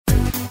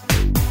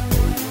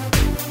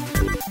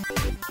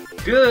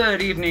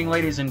Good evening,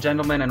 ladies and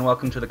gentlemen, and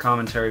welcome to the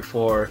commentary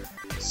for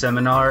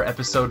Seminar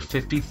Episode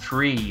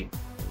 53.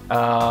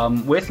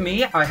 With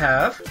me, I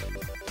have...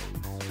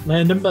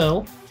 Landon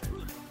Bell.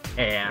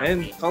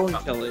 And Colin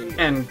Kelly.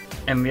 And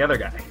the other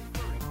guy.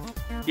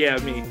 Yeah,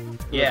 me.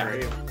 Yeah.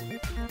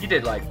 You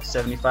did like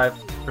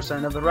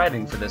 75% of the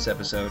writing for this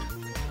episode.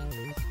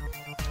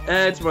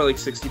 It's more like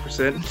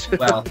 60%.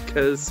 Well,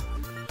 because...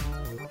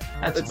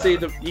 Let's say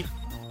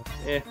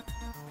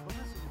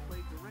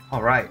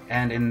All right,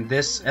 and in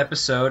this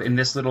episode, in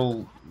this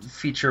little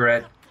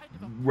featurette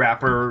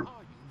wrapper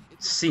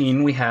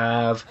scene, we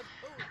have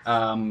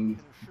Randy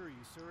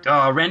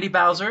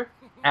Bowser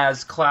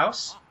as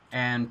Klaus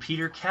and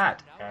Peter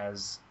Cat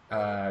as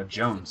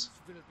Jones,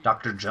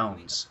 Dr.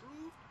 Jones.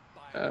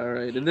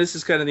 Alright, and this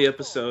is kind of the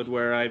episode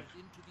where I've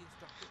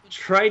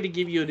tried to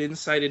give you an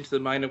insight into the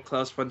mind of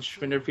Klaus von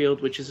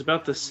Schwinderfield, which is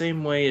about the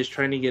same way as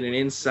trying to get an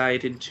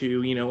insight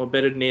into, a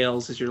bed of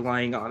nails as you're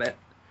lying on it.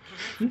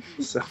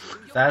 So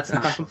that's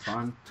not so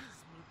fun.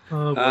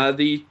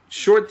 The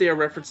short they are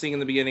referencing in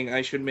the beginning,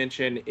 I should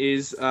mention,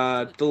 is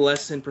the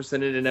lesson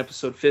presented in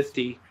episode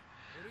 50.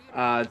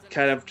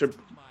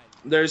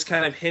 There's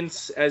kind of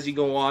hints as you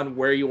go on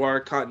where you are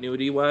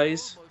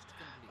continuity-wise.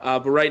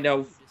 But right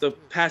now, the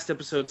past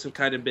episodes have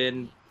kind of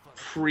been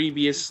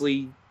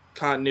previously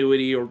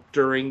continuity or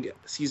during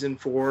season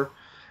 4,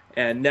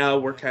 and now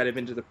we're kind of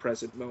into the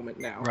present moment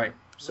now. Right.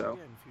 So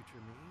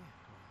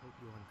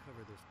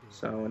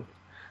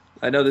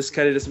I know this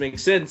kind of doesn't make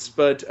sense,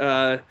 but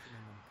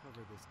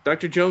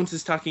Dr. Jones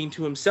is talking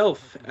to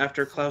himself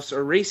after Klaus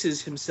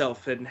erases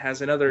himself and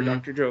has another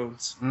Dr.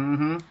 Jones.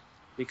 Mm-hmm.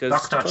 Because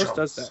Dr. Klaus Jones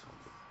does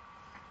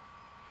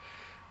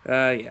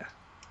that. Yeah.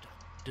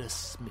 Dr.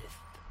 Smith,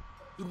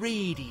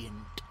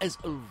 radiant as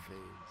always.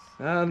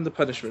 On the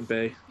punishment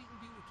bay.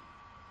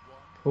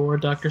 Poor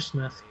Dr.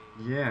 Smith.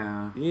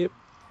 Yeah. Yep.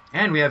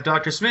 And we have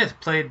Dr. Smith,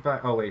 played by...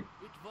 Oh, wait.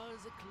 It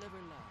was a clever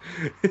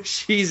lie.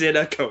 She's in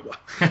a coma.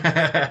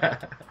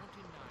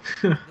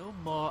 No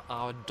more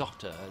our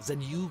daughter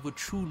than you were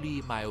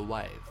truly my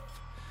wife.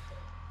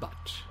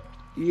 But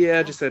Yeah,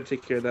 I just had to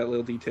take care of that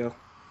little detail.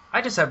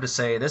 I just have to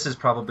say, this is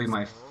probably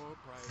my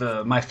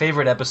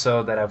favorite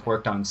episode that I've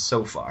worked on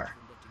so far.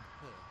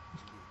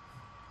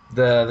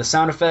 The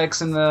sound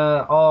effects and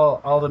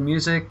all the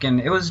music, and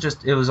it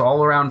was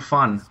all around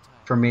fun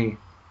for me.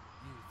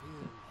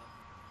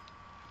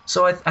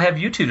 So I have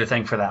you two to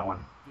thank for that one.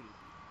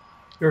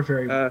 You're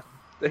very...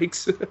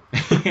 Thanks. our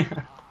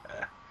entertainment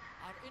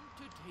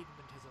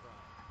has arrived.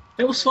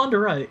 It was fun to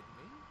write.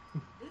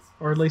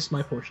 Or at least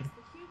my portion.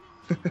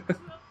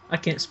 I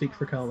can't speak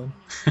for Colin.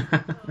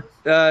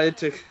 I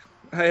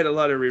had a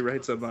lot of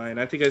rewrites on mine.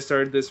 I think I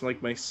started this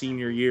like my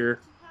senior year.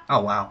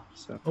 Oh, wow.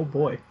 So, Oh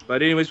boy.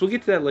 but anyways, we'll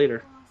get to that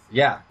later.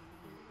 Yeah.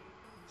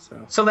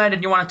 So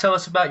Landon, you want to tell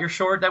us about your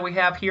short that we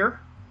have here?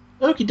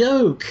 Okie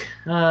doke.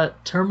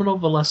 Terminal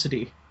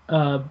Velocity.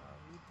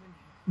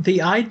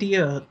 The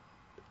idea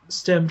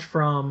stemmed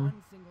from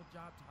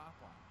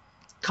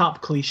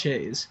cop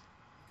cliches.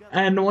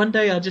 And one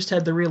day I just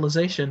had the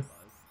realization,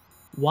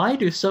 why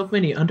do so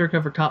many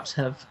undercover cops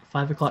have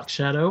 5 o'clock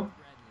shadow?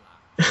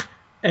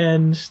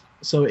 And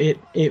so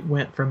it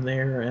went from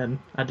there, and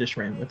I just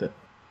ran with it.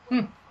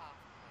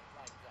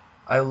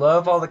 I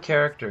love all the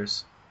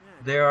characters.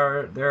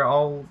 They're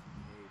all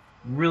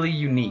really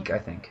unique, I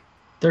think.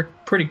 They're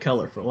pretty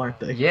colorful, aren't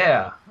they?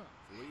 Yeah.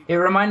 It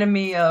reminded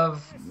me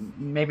of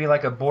maybe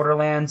like a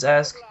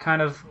Borderlands-esque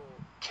kind of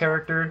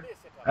character.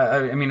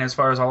 I mean, as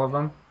far as all of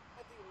them.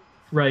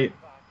 Right.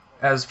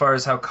 As far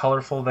as how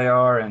colorful they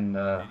are and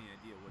their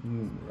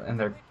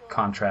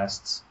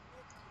contrasts.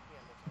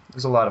 It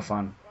was a lot of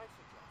fun.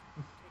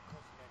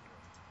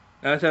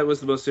 I thought was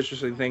the most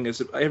interesting thing is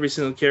that every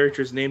single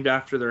character is named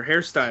after their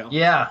hairstyle.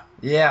 Yeah.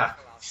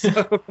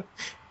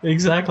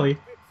 Exactly.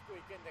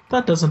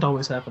 That doesn't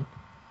always happen.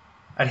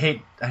 I'd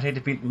hate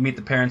to meet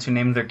the parents who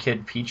named their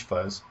kid Peach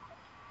Fuzz.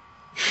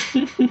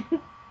 Give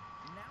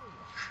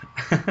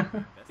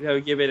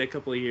it a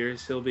couple of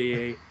years, he'll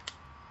be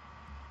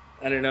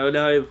I don't know,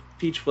 now I have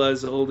Peach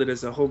Fuzz holding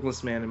as a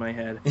homeless man in my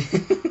head.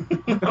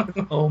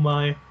 Oh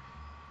my.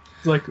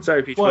 It's like,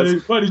 Sorry, Peach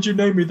Fuzz. why did you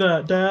name me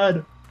that,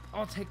 Dad?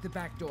 I'll take the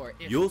back door.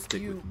 You'll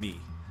stick with me.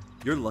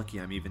 You're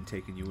lucky I'm even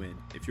taking you in.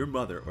 If your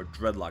mother, or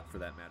Dreadlock for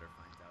that matter,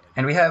 finds out.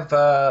 And we have,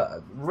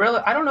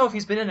 I don't know if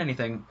he's been in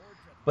anything,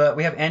 but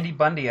we have Andy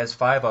Bundy as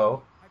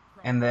 5-0,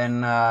 and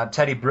then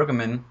Teddy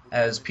Brueggemann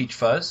as Peach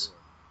Fuzz.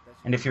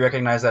 And if you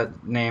recognize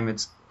that name,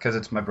 it's because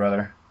it's my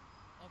brother.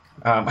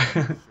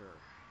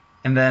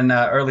 And then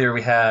earlier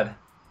we had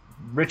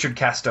Richard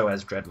Casto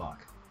as Dreadlock.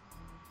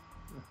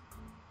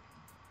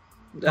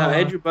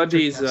 Andrew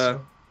Bundy's,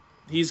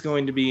 he's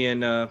going to be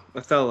in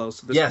Othello,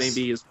 so this may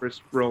be his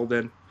first role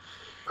then.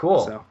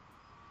 Cool. So.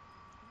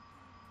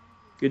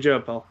 Good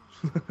job, Paul.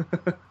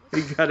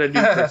 You got a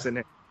new person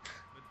in.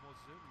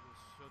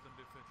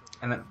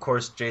 And then, of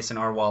course, Jason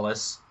R.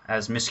 Wallace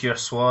as Monsieur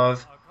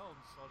Suave.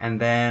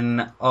 And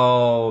then,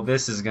 oh,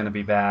 this is going to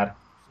be bad.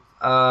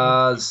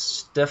 Leah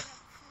Stefania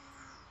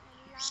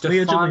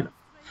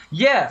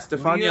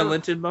Stefania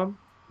Lindenbaum?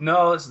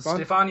 No, Fun.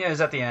 Stefania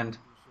is at the end.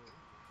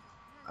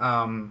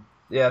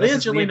 Yeah, this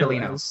is Leah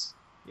Galino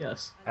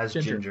Yes. as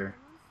Ginger.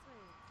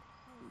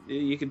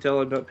 You can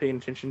tell I'm not paying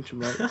attention to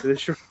the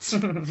shorts.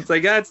 It's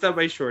like, it's not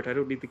my short. I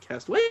don't need the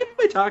cast. Why am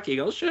I talking?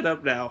 I'll shut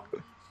up now.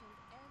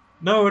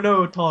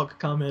 No, talk,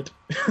 comment.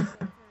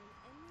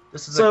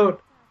 This is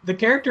So, the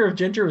character of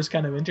Ginger was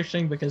kind of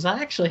interesting because I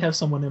actually have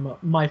someone in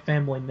my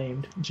family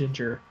named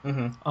Ginger.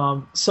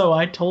 So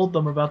I told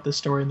them about this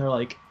story and they're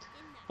like,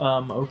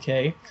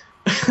 okay.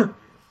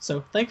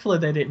 So thankfully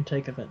they didn't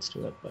take offense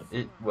to it, but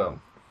it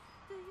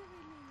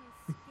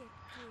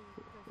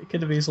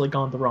could have easily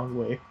gone the wrong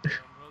way.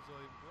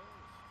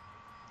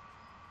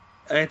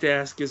 I have to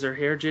ask, is her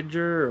hair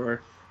ginger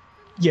or?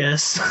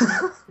 Yes.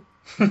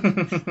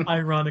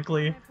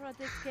 Ironically. My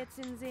product gets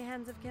in the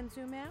hands of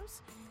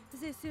consumers,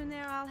 the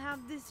sooner I'll have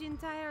this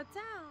entire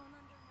town.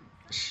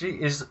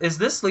 is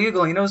this Leah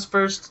Galino's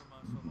first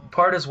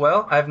part as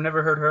well? I've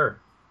never heard her.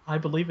 I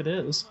believe it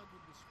is.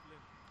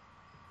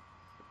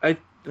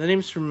 The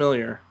name's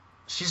familiar.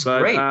 She's But,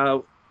 great.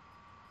 oh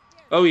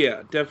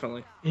yeah,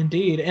 definitely.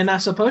 Indeed. And I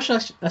suppose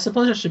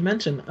I should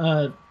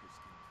mention,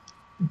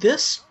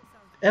 this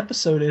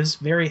episode is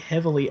very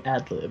heavily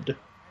ad-libbed.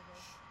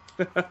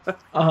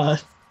 No,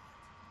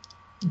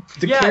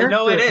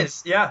 it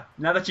is. Yeah,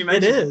 now that you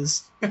It mention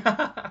is.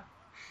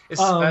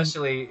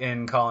 Especially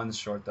in Colin's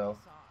short, though.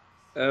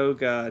 Oh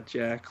god,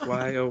 Jack.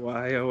 Why, oh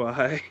why, oh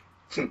why?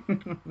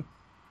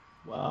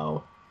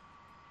 Wow.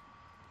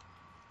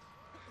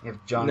 You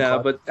have John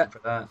No, Clark but- for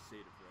that.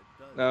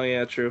 Oh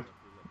yeah, true.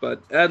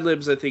 But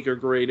ad-libs, I think, are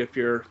great if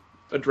you're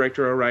a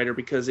director or a writer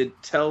because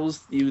it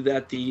tells you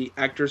that the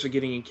actors are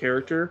getting in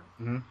character.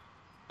 Mhm.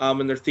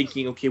 And they're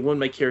thinking, okay, what did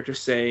my character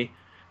say?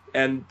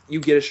 And you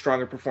get a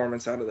stronger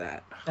performance out of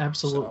that.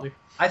 Absolutely.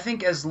 I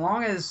think as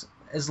long as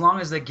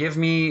they give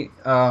me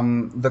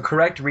the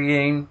correct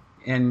reading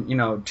in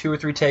 2 or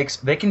 3 takes,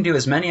 they can do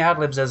as many ad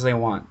libs as they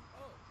want.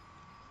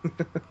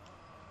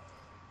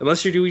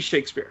 Unless you're doing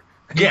Shakespeare.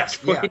 Yes.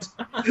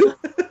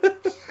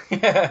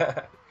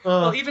 Yeah.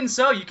 Well, Uh, even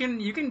so, you can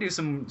do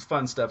some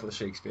fun stuff with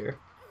Shakespeare.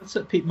 that's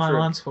what Pete True.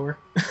 Milan's for.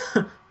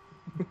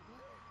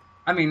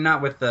 I mean,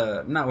 not with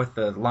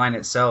the line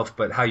itself,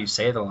 but how you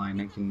say the line.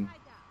 It can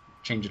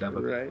change it up a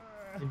bit. Right.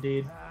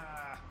 Indeed.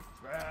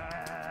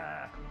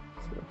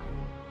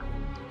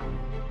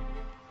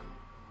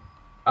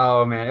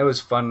 Oh man, it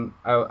was fun.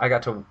 I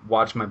got to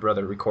watch my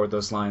brother record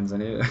those lines,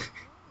 and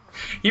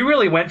he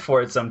really went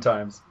for it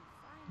sometimes.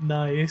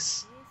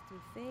 Nice.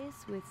 Face to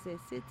face with the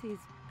city's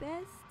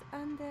best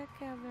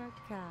undercover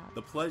cop.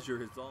 The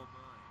pleasure is all mine.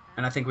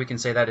 And I think we can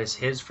say that is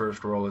his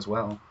first role as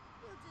well.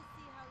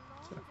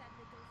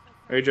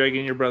 Are you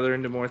dragging your brother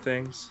into more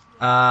things?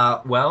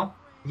 Well,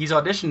 he's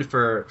auditioned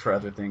for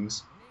other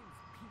things.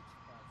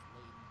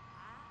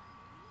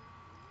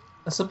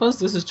 I suppose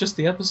this is just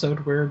the episode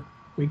where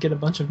we get a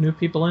bunch of new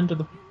people into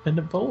the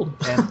Pendant Fold.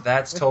 And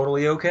that's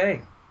totally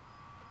okay.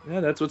 Yeah,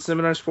 that's what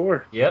seminar's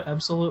for. Yep.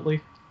 Absolutely.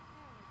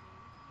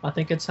 I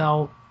think it's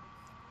how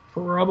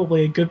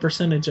probably a good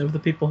percentage of the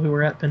people who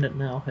are at Pendant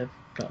now have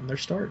gotten their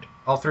start.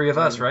 All 3 of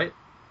us, right?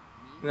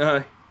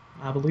 I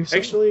believe so.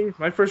 Actually,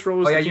 my first role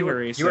was Oh yeah, the you were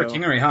Kingery.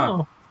 Kingery,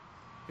 huh? Oh,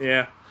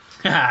 Yeah.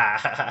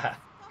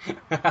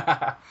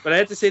 But I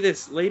have to say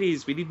this,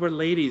 ladies, we need more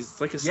ladies.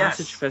 It's like a Yes.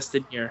 sausage fest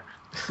in here.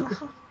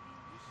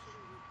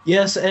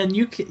 yes, and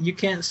you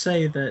can't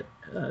say that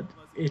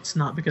it's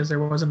not because there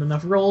wasn't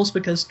enough roles,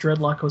 because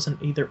Dreadlock was an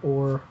either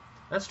or.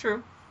 That's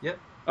true. Yep.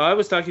 Oh, I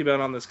was talking about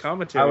on this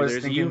commentary. I was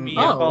There's thinking, you, me,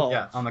 oh, and Paul.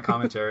 yeah, on the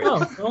commentary.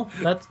 Oh,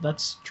 well,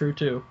 that's true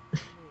too.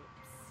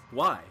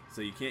 Why? So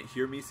you can't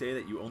hear me say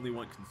that you only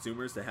want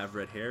consumers to have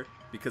red hair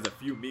because a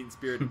few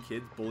mean-spirited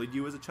kids bullied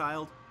you as a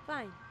child?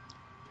 Fine.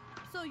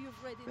 So you've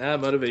read it.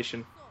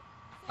 Motivation.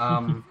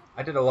 I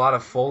did a lot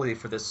of Foley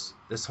for this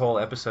whole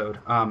episode.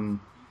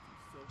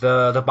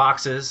 The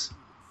boxes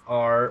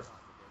are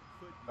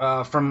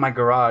from my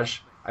garage.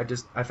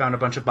 I found a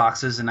bunch of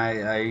boxes and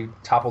I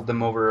toppled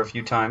them over a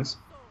few times.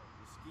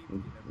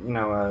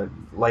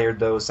 Layered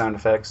those sound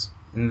effects,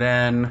 and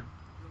then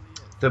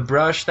the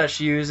brush that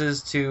she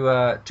uses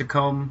to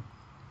comb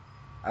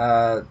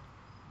the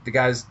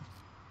guy's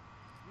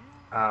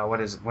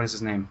what is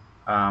his name?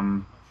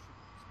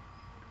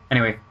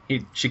 Anyway,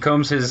 she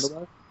combs his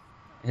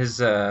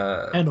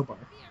Handlebar.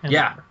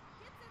 yeah,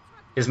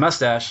 his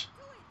mustache,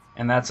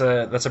 and that's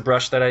a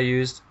brush that I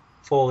used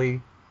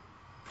Foley,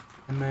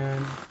 and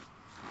then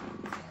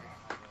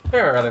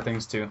there are other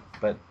things too,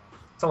 but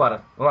it's a lot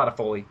of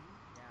Foley.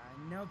 Yeah,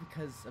 now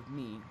because of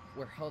me,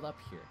 we're held up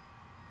here.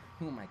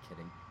 Who am I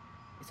kidding?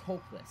 It's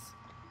hopeless.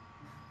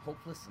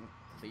 Hopeless and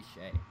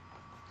cliche.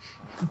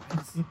 Why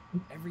does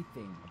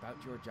everything about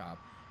your job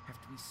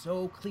have to be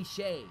so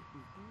cliche?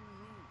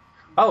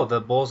 Oh, the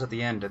bowls at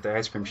the end at the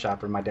ice cream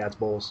shop are my dad's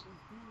bowls.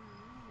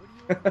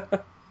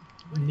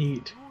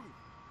 Neat.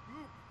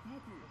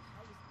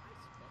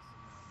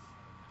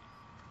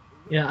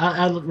 Yeah,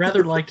 I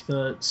rather liked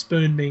the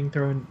spoon being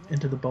thrown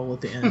into the bowl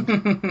at the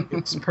end.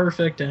 It's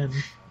perfect, and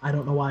I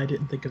don't know why I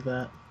didn't think of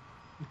that.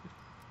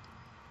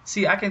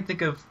 See, I can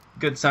think of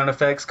good sound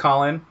effects,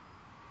 Colin.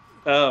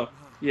 Oh,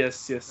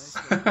 yes.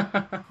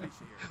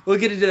 We'll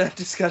get into that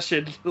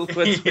discussion. once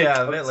it Yeah, a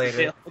comes bit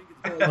later.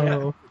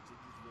 Oh,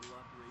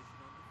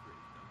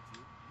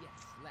 Yes,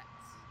 let's.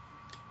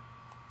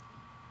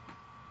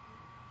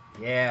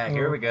 Yeah,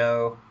 here Oh. we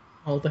go.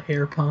 all the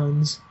hair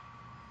puns.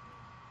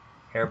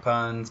 Hair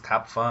puns,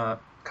 cop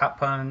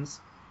puns.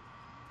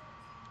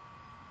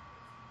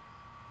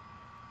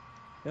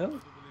 No?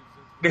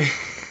 Did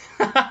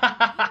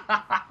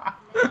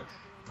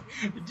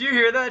you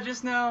hear that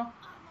just now?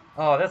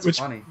 Oh, that's Which-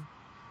 funny.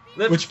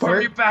 Lift which from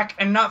part? your back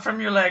and not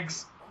from your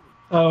legs.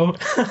 Oh.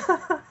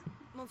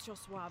 Monsieur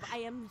Suave, I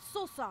am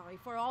so sorry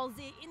for all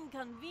the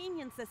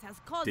inconvenience this has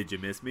caused. Did you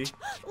miss me?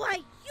 Why,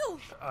 you!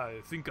 I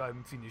think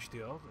I'm finished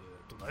here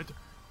tonight.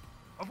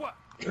 Au revoir.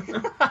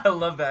 I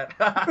love that.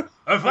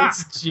 Au revoir.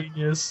 It's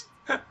genius.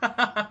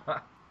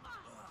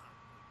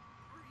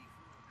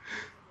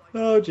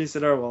 Oh,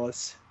 Jason R.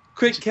 Wallace.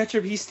 Quick, catch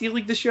him. He's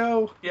stealing the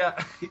show.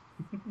 Yeah.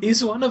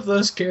 He's one of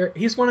those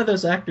he's one of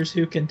those actors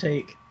who can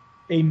take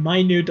a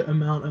minute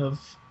amount of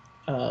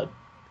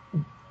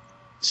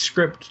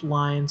script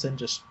lines and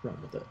just run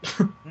with it.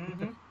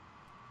 Mm-hmm.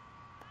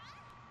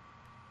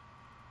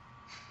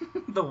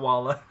 The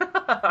Walla.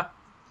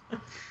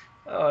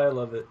 Oh, I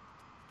love it.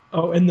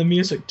 Oh, and the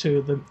music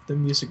too. The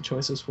music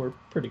choices were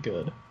pretty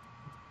good.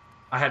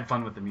 I had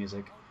fun with the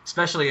music,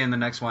 especially in the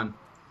next one.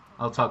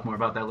 I'll talk more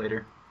about that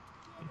later.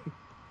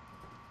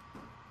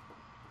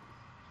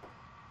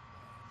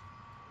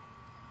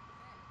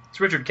 It's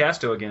Richard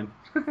Casto again.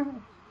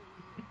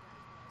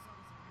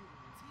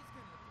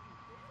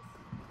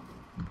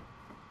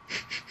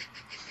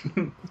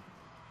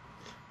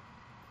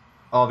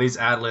 All these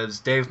ad-libs.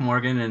 Dave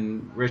Morgan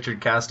and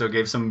Richard Casto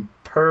gave some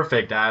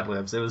perfect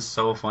ad-libs. It was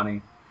so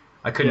funny.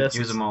 I couldn't Yes,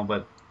 use it's- them all,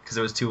 but because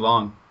it was too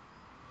long.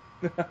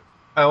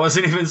 I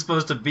wasn't even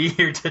supposed to be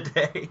here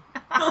today.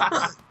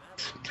 That's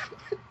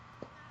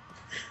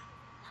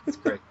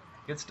great.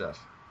 Good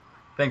stuff.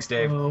 Thanks,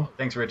 Dave. Oh.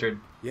 Thanks, Richard.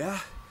 Yeah,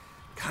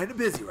 kind of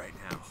busy right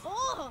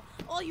now.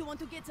 Oh, you want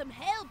to get some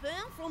help, eh,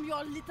 from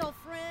your little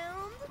friend?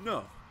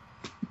 No.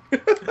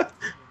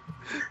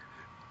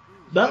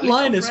 That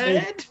line is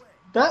made. Fred?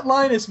 That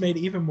line is made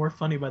even more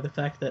funny by the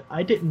fact that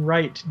I didn't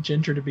write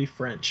Ginger to be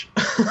French.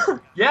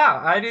 Yeah,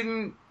 I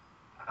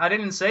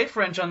didn't say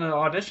French on the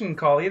audition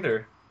call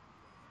either.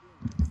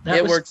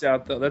 It works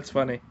out, though. That's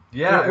funny.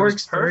 Yeah, it was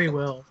works very perfect.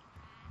 well.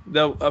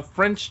 Though a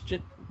French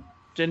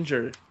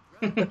ginger.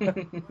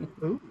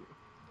 Ooh.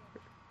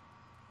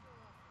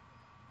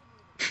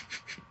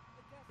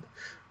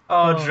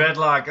 Oh,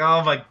 Dreadlock.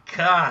 Oh my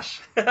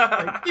gosh.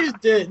 Like, you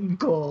didn't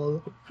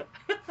call.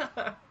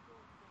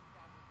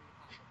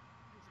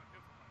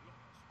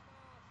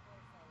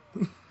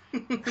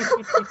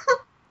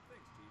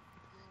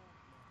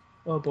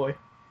 Oh boy.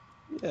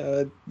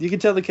 You can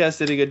tell the cast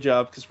did a good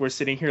job because we're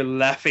sitting here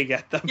laughing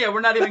at them. Yeah,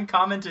 we're not even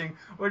commenting.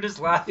 We're just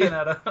laughing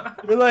at them.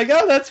 We're like,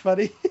 oh, that's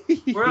funny.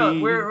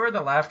 we're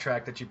the laugh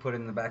track that you put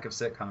in the back of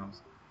sitcoms.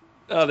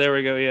 Oh, there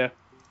we go. Yeah.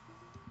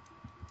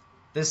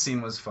 This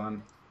scene was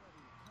fun.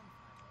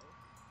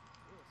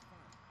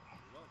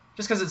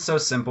 Just because it's so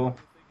simple.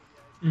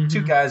 Mhm.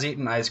 Two guys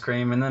eating ice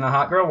cream, and then a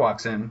hot girl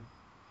walks in.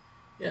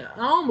 Yeah,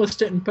 I almost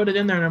didn't put it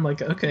in there, and I'm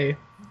like, okay,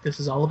 this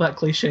is all about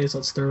cliches.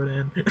 Let's throw it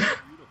in.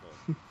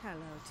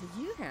 Hello to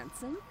you,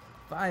 handsome.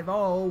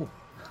 5-0.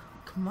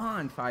 Come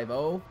on,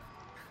 5-0.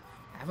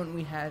 Haven't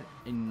we had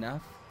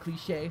enough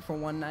cliche for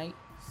one night?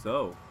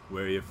 So,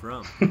 where are you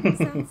from?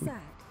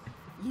 Southside.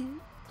 You?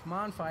 Come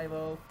on,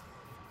 5-0.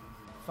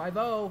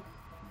 5-0.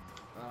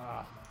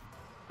 Ah,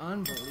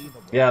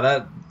 unbelievable.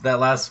 Yeah, that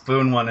last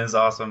spoon one is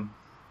awesome.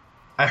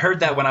 I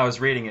heard that when I was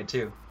reading it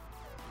too.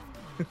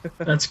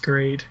 That's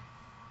great.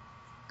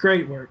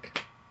 Great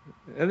work.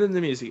 And then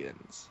the music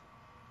ends.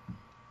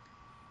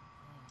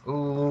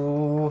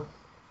 Ooh.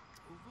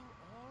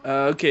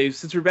 Okay,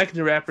 since we're back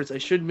into rappers, I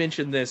should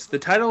mention this. The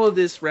title of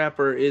this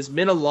rapper is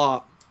Man of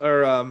Law,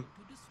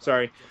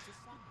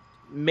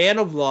 Man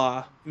of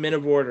Law, Men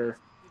of Order,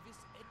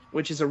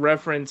 which is a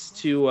reference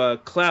to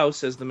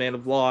Klaus as the Man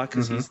of Law,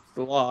 because he's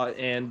the law,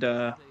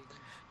 and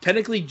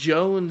technically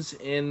Jones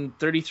and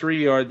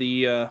 33 are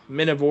the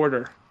Men of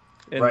Order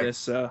in Right.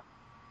 this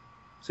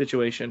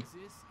situation.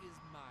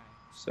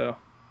 So,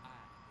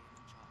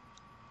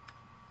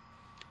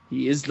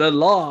 he is the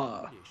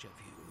law. Foolish of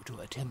you to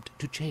attempt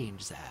to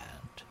change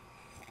that.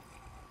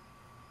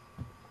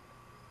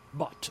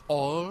 But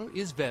all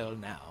is well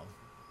now.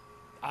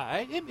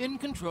 I am in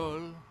control,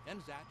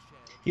 and that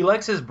shall He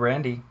likes his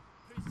brandy.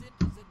 present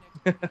the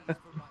next phase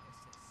for my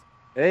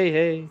assessment.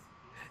 Hey.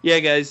 Yeah,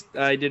 guys,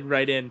 I did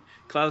write in.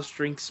 Klaus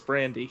drinks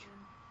brandy.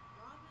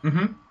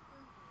 Mm-hmm.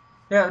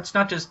 Yeah, it's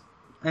not just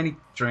any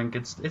drink.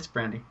 It's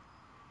brandy.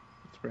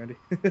 It's brandy.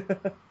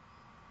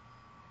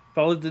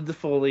 Paula did the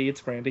Foley.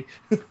 It's brandy.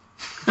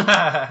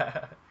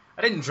 I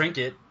didn't drink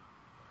it.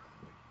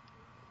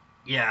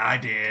 Yeah, I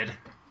did.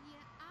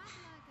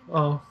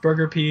 Oh,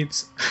 Burger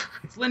Pete's.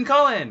 It's Lynn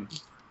Cullen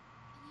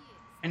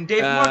and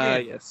Dave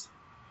Morgan. Yes.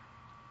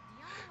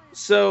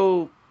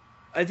 So,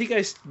 I think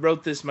I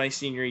wrote this my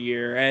senior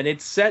year, and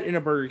it's set in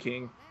a Burger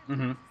King.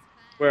 Mm-hmm.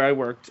 where I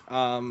worked.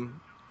 And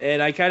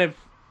I kind of,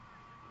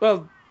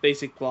 well,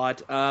 basic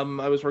plot. I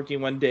was working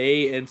one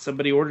day and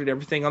somebody ordered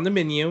everything on the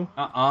menu.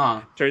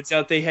 Turns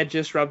out they had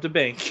just robbed a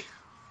bank.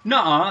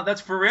 Nuh-uh, that's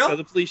for real? So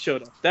the police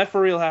showed up. That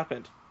for real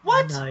happened.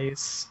 What?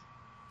 Nice.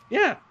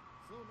 Yeah.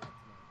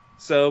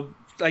 So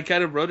I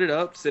kind of wrote it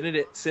up, sent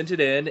it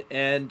in,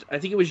 and I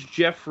think it was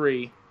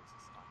Jeffrey.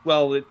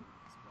 Well,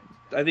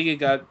 I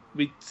think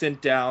we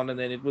sent down, and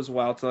then it was a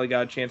while till I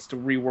got a chance to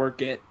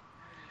rework it.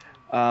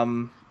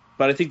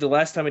 But I think the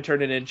last time I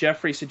turned it in,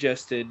 Jeffrey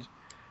suggested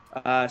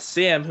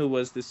Sam, who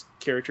was this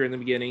character in the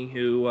beginning,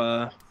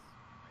 who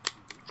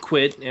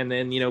quit, and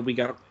then we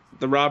got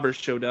the robbers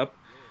showed up.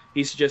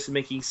 He suggested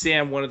making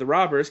Sam one of the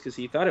robbers because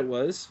he thought it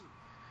was.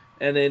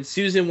 And then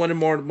Susan wanted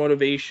more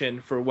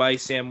motivation for why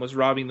Sam was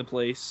robbing the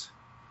place.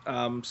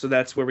 So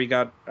that's where we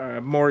got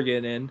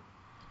Morgan in.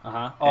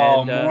 Uh-huh.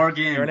 Oh,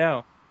 Morgan. Here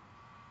now.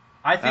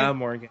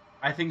 Morgan.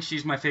 I think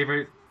she's my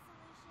favorite.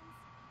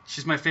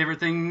 She's my favorite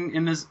thing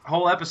in this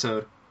whole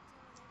episode.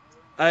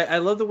 I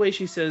love the way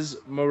she says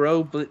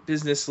Moreau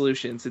Business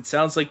Solutions. It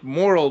sounds like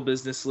Moral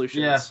Business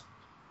Solutions. Yeah.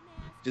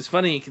 Which is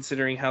funny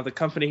considering how the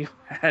company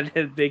had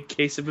a big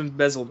case of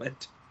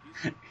embezzlement.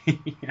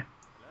 Yeah.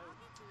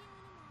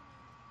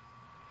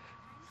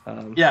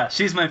 Yeah,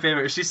 she's my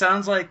favorite. She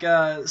sounds like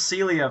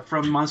Celia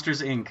from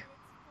Monsters, Inc.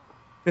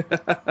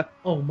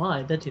 Oh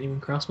my, that didn't even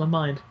cross my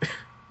mind.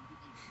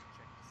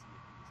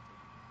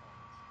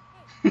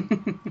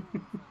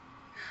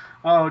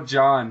 Oh,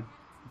 John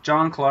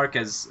Clark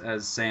as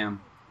Sam.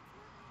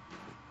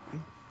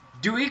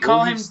 Do we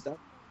call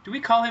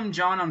him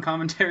John on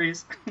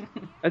commentaries?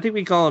 I think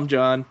we call him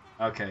John.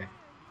 Okay.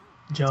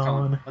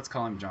 John. Let's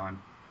call him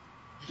John.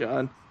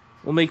 John.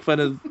 We'll make fun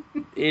of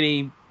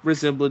any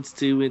resemblance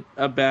to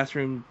a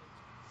bathroom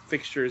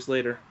fixtures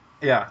later.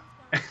 Yeah.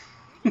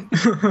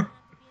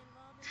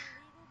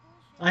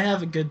 I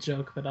have a good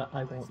joke, but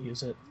I won't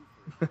use it.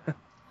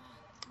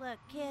 Look,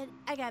 kid,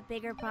 I got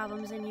bigger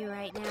problems than you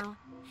right now.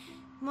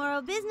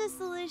 Moral Business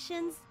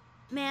Solutions.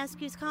 May I ask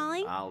who's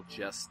calling? I'll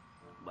just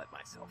let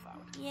myself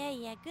out.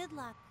 Yeah, good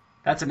luck.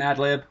 That's an ad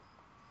lib.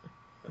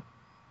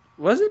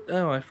 Was it?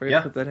 Oh, I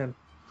forgot to put that in.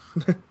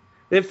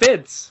 It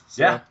fits.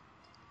 So. Yeah.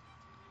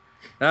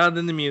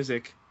 Then the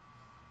music.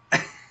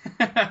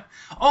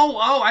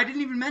 Oh, I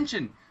didn't even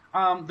mention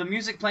the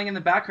music playing in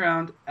the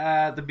background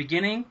at the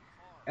beginning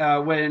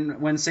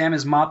when Sam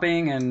is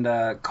mopping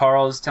and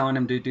Carl's telling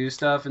him to do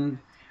stuff, and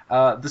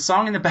the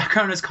song in the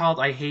background is called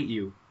 "I Hate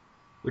You,"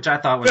 which I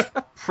thought was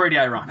pretty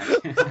ironic.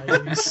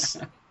 Nice.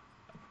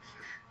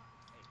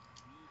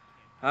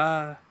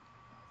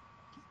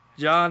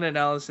 John and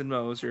Allison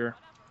Moser.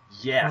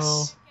 Yes.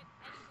 Oh,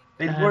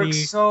 They Patty. work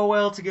so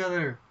well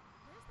together.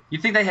 You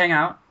think they hang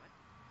out?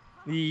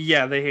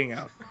 Yeah, they hang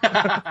out.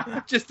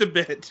 Just a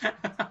bit.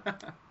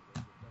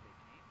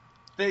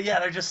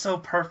 They're just so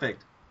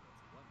perfect.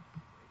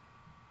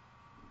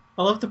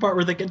 I love the part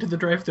where they get to the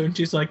drive-thru and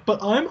she's like,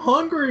 "But I'm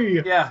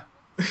hungry." Yeah.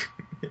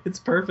 It's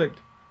perfect.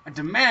 I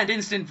demand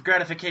instant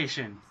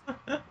gratification.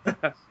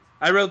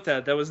 I wrote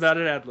that. That was not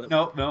an ad lib.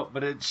 No,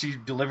 but she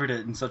delivered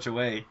it in such a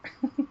way.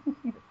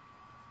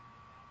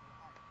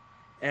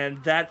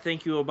 And that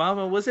 "Thank You,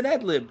 Obama" was an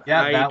ad lib.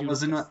 Yeah, I that do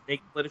was not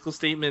make political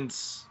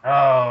statements.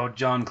 Oh,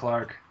 John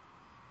Clark.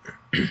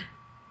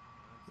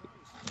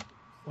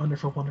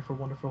 Wonderful, wonderful,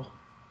 wonderful.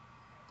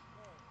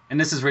 And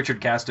this is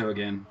Richard Casto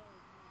again.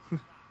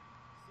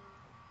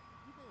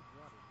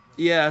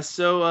 Yeah,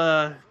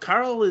 so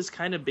Carl is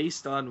kind of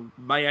based on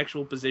my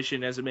actual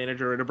position as a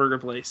manager at a burger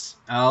place.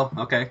 Oh,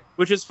 okay.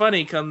 Which is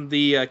funny come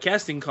the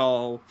casting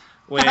call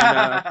when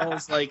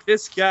Paul's like,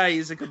 "This guy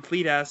is a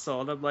complete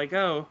asshole." And I'm like,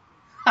 "Oh,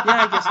 yeah,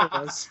 I guess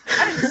I was."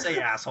 I didn't say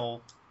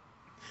asshole.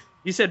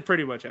 You said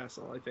pretty much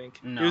asshole, I think.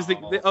 No. It was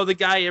the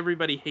guy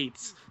everybody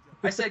hates.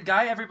 I said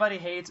guy everybody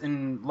hates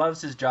and loves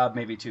his job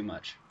maybe too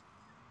much.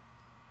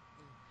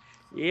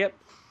 Yep.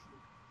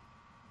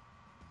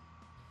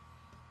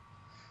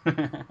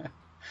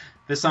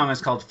 This song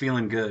is called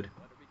 "Feeling Good."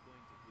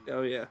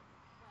 Oh, yeah.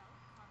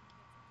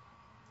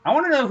 I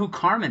want to know who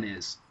Carmen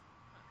is.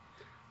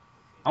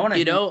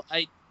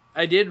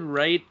 I did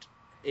write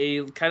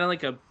a kind of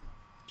like a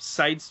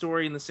side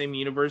story in the same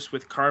universe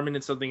with Carmen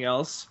and something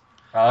else.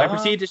 I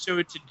proceeded to show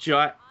it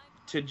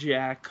to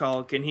Jack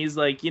Hulk, and he's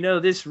like,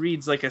 this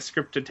reads like a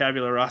script to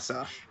Tabula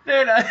Rasa.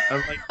 Dude,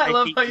 Like, I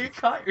love how you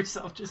caught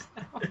yourself just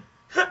now.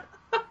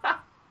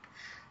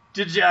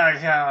 To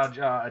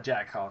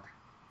Jack Hulk.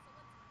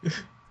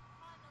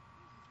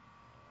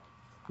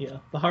 Yeah,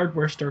 the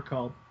hardware store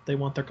called. They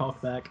want their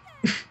caulk back.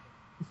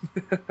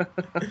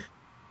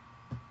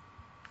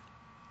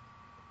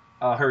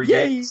 Her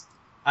Yay! yays.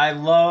 I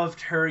loved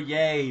her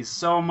yays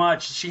so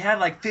much. She had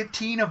like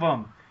 15 of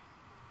them.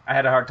 I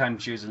had a hard time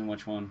choosing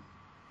which one.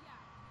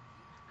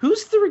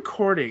 Who's the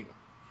recording?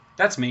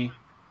 That's me.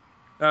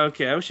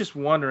 Okay, I was just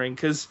wondering,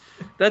 because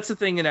that's the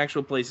thing in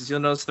actual places.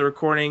 You'll notice the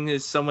recording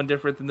is someone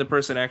different than the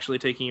person actually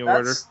taking your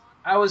order.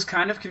 I was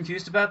kind of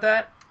confused about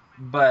that,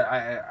 but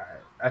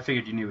I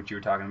figured you knew what you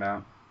were talking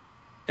about.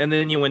 And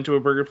then you went to a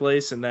burger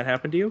place and that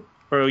happened to you?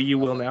 Or you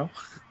will now?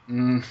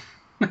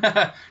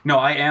 No,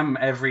 I am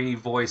every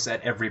voice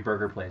at every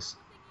burger place.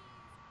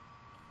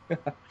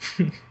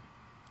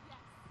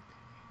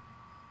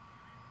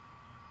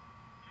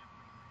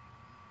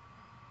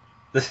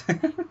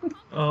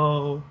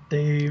 Oh,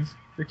 Dave,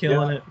 you're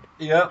killing it.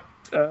 Yep.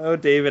 Oh,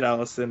 David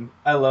Allison.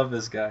 I love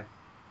this guy.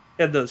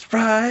 And those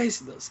fries,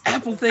 those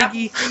apple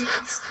thingies.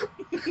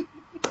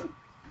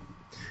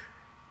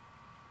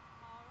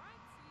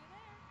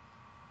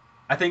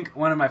 I think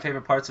one of my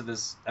favorite parts of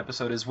this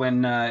episode is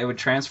when it would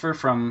transfer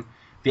from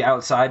the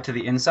outside to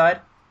the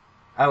inside.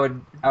 I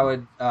would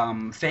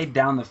fade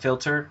down the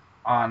filter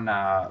on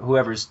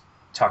whoever's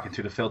talking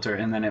through the filter,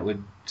 and then it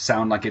would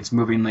sound like it's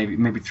moving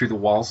maybe through the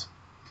walls.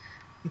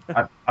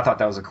 I thought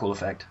that was a cool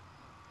effect.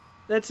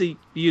 That's a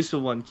useful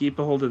one. Keep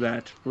a hold of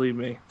that, believe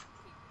me.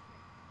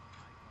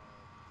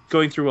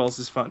 Going through walls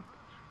is fun.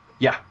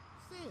 Yeah.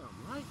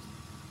 Damn, right?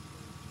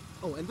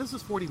 Oh, and this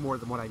is 40 more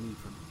than what I need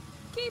from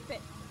you. Keep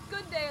it.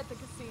 Good day at the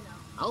casino.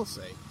 I'll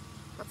say.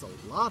 That's a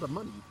lot of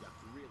money you've got,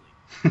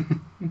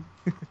 really.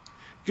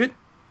 Good.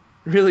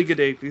 Really good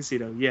day at the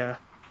casino, yeah.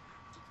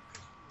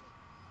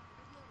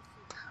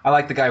 I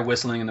like the guy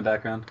whistling in the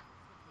background.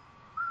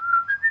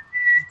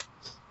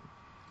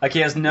 Like he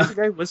has no. There's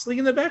a guy whistling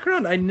in the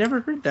background? I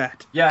never heard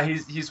that. Yeah,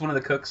 he's one of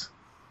the cooks.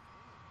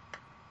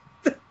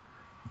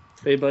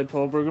 Played by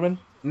Paul Brueggemann?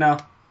 No.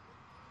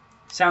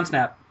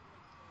 SoundSnap.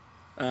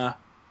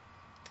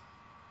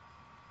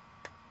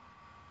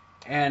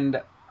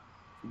 And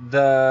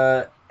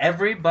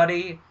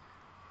everybody,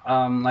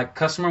 like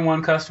customer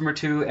 1, customer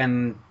 2,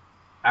 and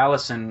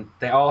Allison,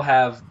 they all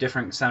have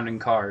different sounding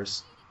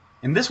cars.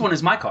 And this one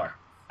is my car.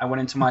 I went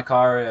into my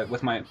car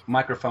with my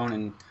microphone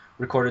and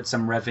recorded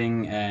some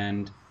revving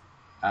and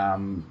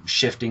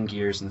shifting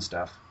gears and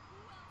stuff.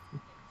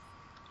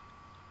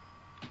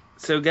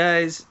 So,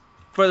 guys,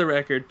 for the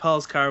record,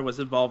 Paul's car was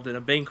involved in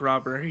a bank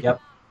robbery.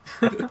 Yep.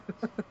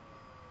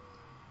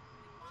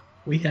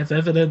 We have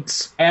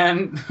evidence.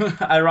 And,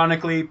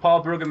 ironically,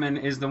 Paul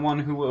Brueggemann is the one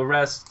who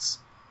arrests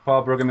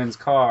Paul Brueggemann's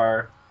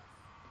car.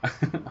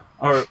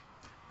 Or...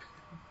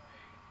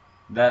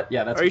 That's.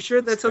 Are you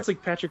sure that sounds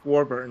like Patrick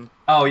Warburton?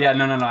 Oh, yeah,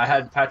 no. I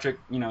had Patrick,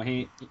 we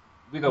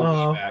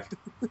go way back.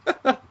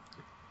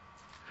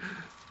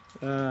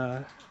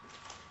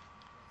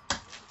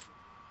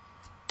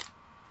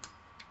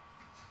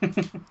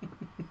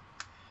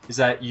 Is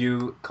that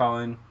you,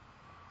 Colin?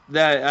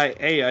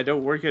 I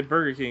don't work at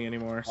Burger King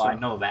anymore. Well, So I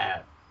know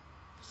that.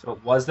 So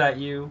was that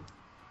you?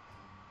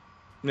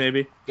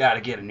 maybe.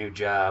 Gotta get a new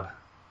job.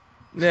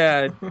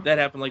 Yeah, that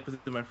happened like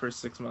within my first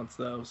 6 months,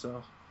 though.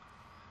 So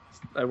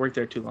I worked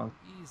there too long.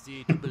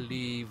 Easy to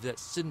believe that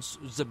since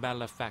the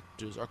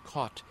malefactors are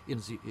caught in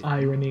the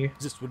Irony.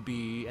 this would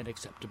be an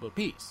acceptable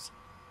piece.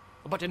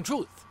 But in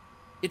truth,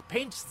 it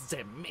paints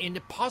them in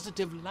a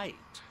positive light.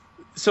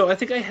 So I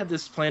think I had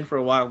this plan for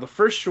a while. The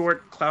first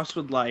short Klaus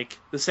would like.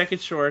 The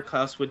second short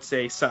Klaus would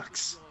say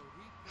sucks.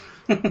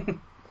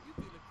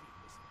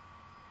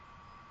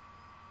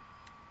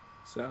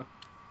 So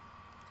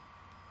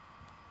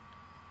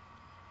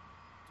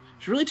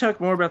should really talk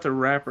more about the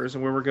rappers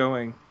and where we're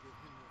going.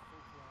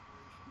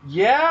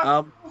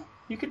 Yeah,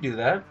 you could do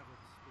that.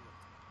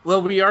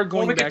 Well, we are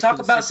going. Well, we back could talk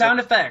to the about six- sound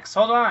effects.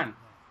 Hold on.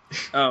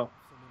 Oh,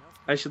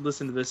 I should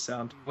listen to this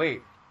sound.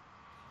 Wait.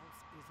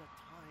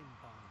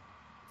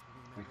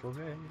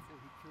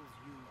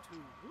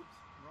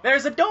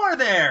 There's a door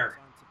there!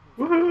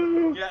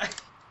 Woohoo! Yeah.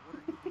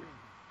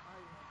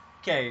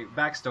 Okay,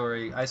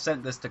 backstory. I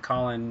sent this to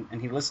Colin,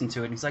 and he listened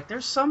to it, and he's like,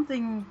 there's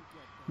something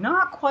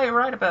not quite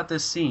right about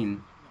this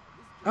scene.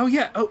 Oh,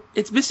 yeah. Oh,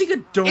 it's missing a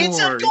door. It's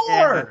a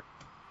door!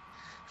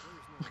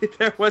 Yeah.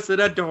 There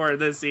wasn't a door in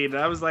this scene.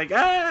 I was like,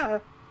 ah!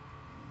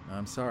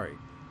 I'm sorry,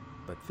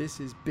 but this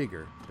is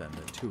bigger than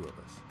the two of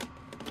us.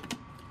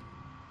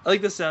 I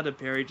like the sound of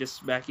Perry just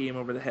smacking him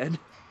over the head.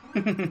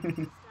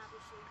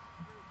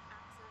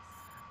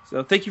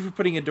 So thank you for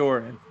putting a door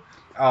in.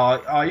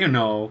 Oh, you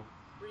know.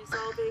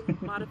 Resolving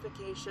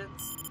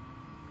modifications.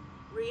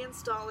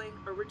 Reinstalling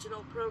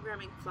original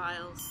programming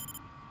files.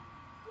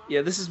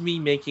 Yeah, this is me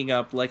making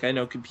up like I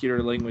know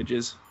computer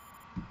languages.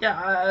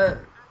 Yeah,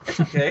 it's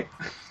okay.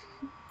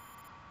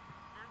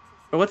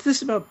 But what's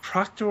this about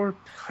Proctor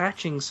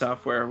patching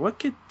software?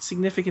 What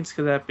significance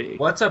could that be?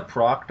 What's a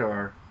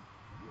Proctor?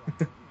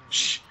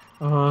 Shh.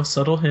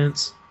 Subtle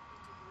hints.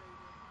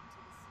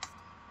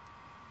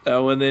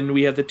 Oh, and then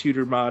we have the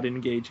tutor mod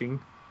engaging.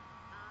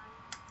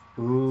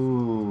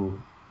 Ooh,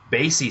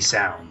 bassy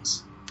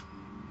sounds.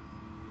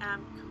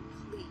 Am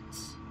complete.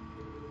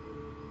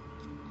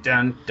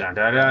 Dun dun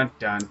dun dun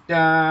dun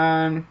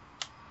dun.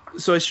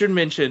 So I should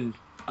mention,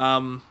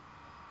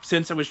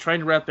 since I was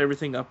trying to wrap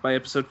everything up by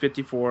episode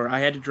 54, I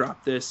had to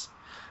drop this.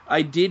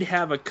 I did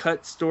have a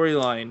cut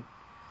storyline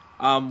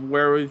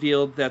where it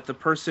revealed that the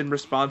person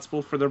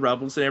responsible for the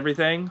rebels and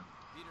everything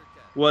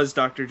was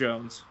Dr.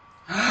 Jones.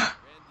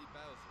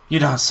 You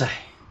don't say.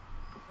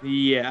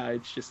 Yeah,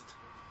 it's just...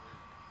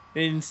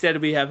 Instead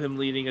we have him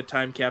leading a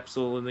time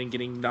capsule and then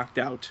getting knocked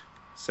out.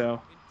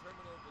 So...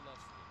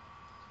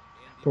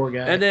 Poor guy.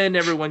 And then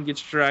everyone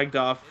gets dragged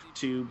off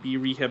to be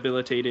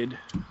rehabilitated.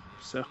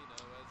 So,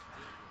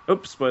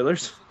 oops,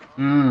 spoilers.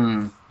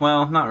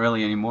 Well, not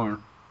really anymore.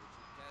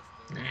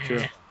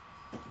 Sure.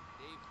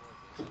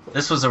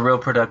 This was a real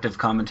productive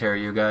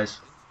commentary, you guys.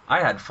 I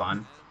had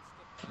fun.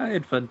 I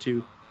had fun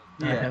too.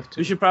 I have to.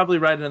 We should probably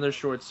write another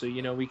short so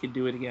we can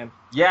do it again.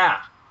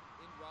 Yeah.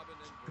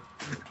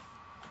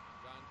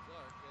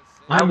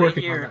 I'm I'll be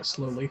working here. on that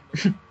slowly.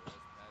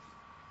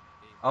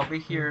 I'll be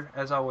here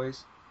as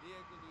always.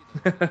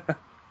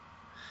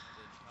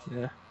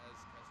 Yeah.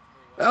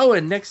 Oh,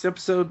 and next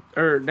episode's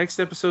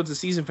the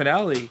season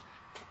finale.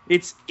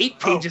 It's 8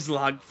 pages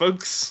long,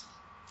 folks.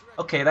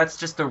 Okay, that's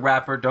just a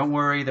wrapper. Don't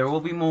worry, there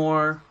will be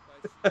more.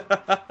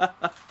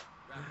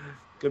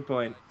 Good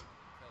point.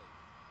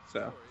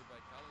 So,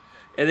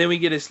 and then we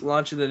get us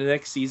launch into the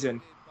next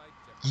season.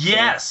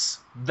 Yes,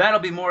 that'll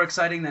be more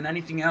exciting than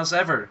anything else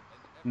ever.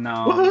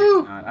 No,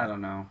 Woohoo! not. I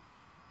don't know.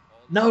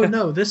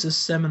 No, this is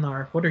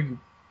Seminar. What are you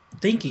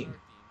thinking?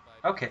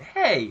 Okay,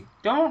 hey,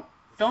 don't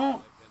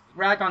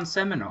rag on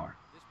Seminar.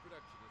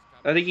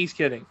 I think he's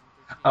kidding.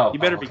 Oh, You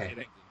better be okay.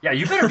 kidding. Yeah,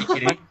 you better be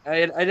kidding.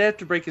 I'd have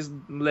to break his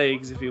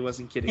legs if he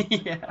wasn't kidding.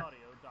 Yeah.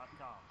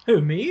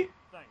 Who, me?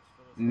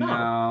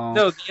 No.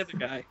 No, the other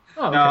guy.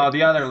 Oh, okay. No,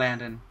 the other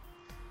Landon.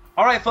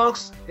 All right,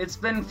 folks, it's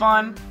been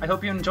fun. I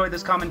hope you enjoyed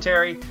this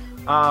commentary.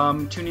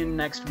 Tune in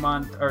next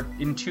month, or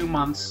in 2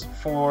 months,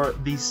 for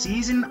the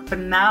season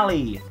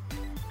finale.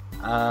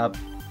 All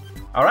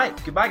right,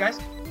 goodbye, guys.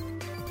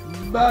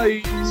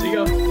 Bye. See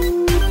ya.